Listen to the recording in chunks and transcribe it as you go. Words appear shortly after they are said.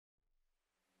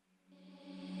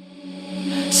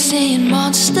Seeing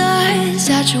monsters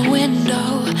at your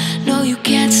window. No, you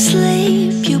can't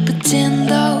sleep, you pretend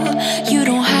though. You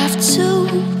don't have to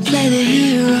play the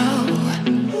hero.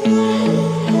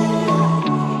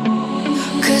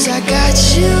 'Cause I got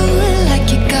you like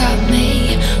you got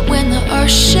me. When the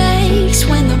earth shakes,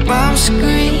 when the bombs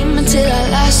scream, until our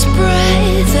last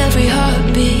breath, every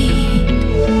heartbeat.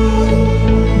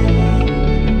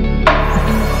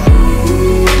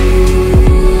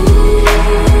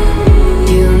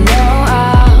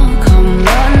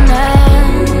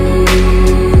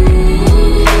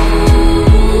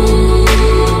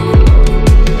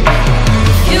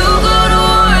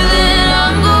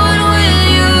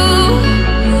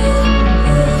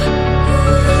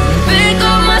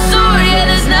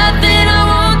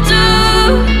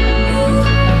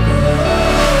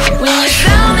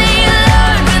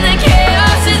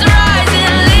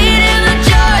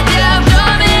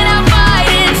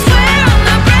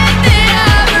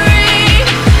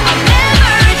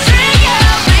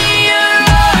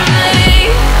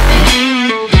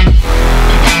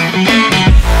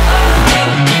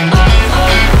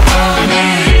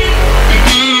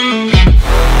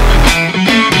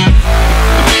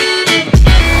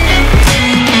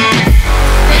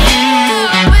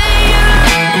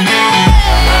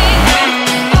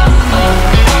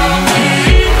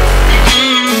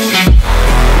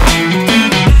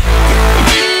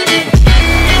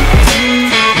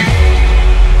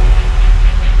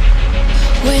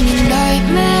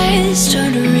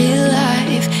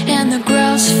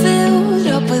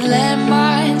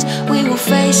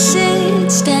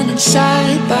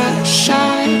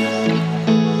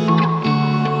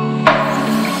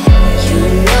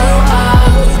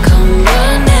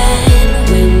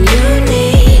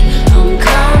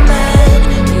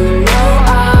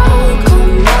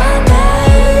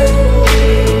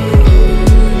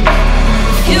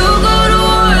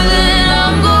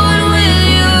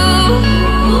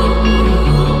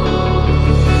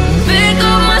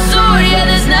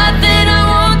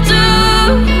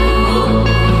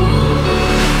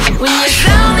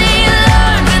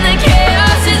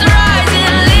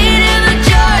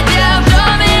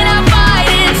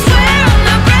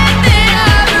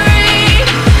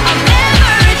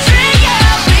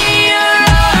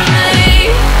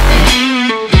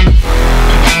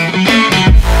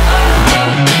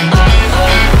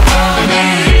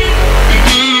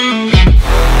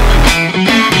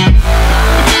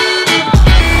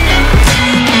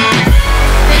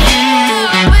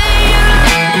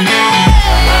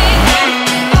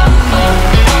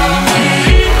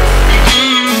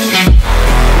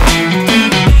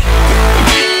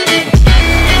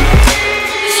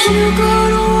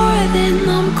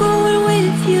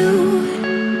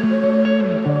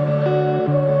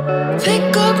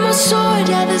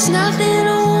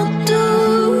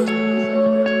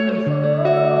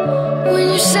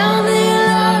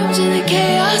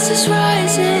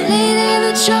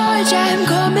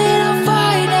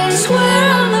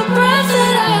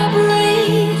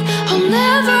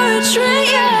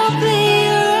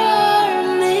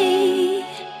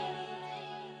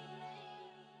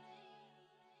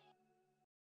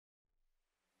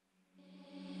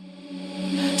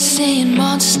 Seeing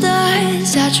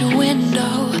monsters at your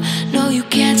window. No, you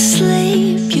can't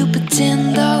sleep, you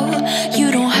pretend though.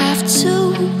 You don't have to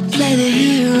play the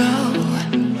hero.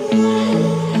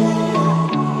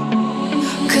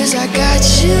 'Cause I got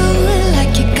you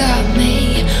like you got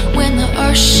me. When the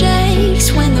earth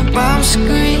shakes, when the bombs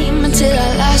scream, until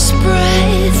our last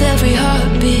breath, every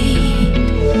heartbeat.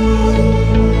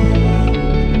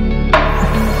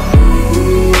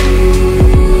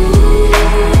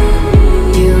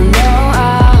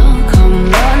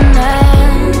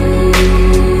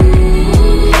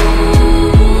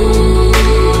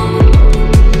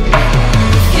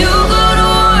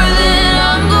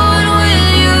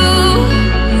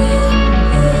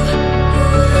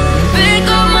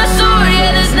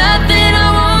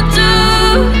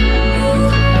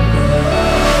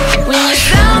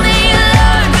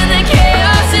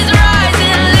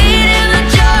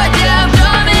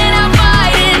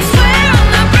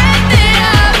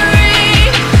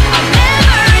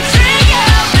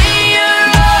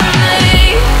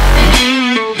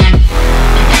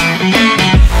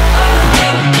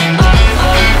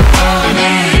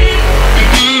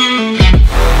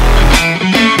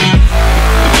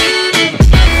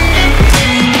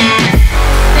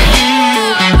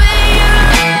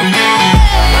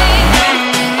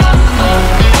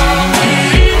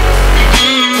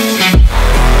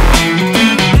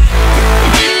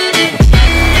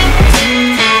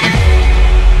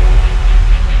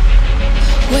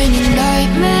 When your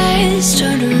nightmares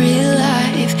turn to real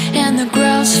life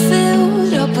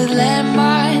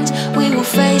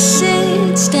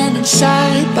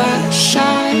side by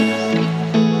side.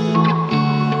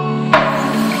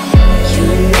 You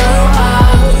know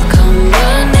I'll come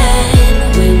running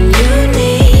when you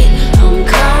need. I'm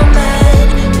coming.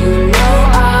 You know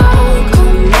I'll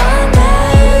come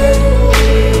running.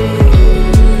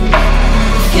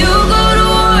 If you go to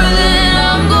war, then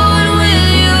I'm going with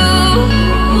you.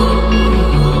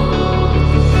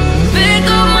 Pick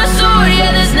up my sword,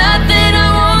 yeah, there's nothing I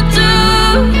won't do.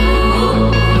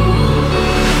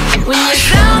 When you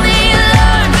sound the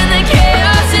alarm and the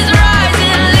chaos is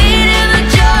rising, leading the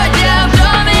charge, yeah, I'm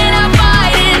coming, I'm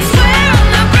fighting. Swear on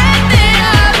the breath that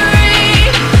I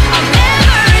breathe, I'll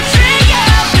never retreat,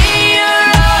 yeah, I'll be your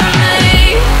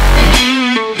army.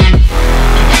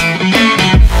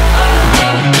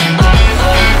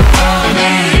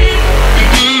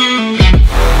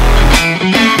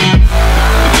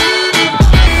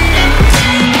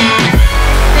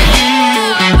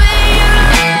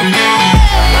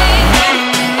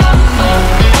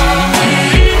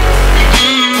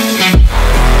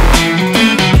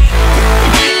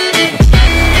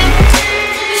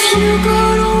 If you go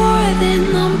to war, then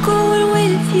I'm going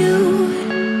with you.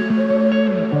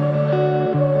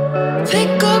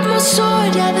 Pick up my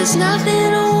sword, yeah, there's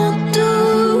nothing I won't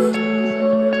do.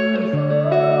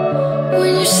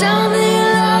 When you sound the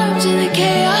alarms and the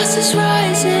chaos is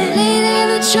rising, leading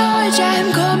the charge, I'm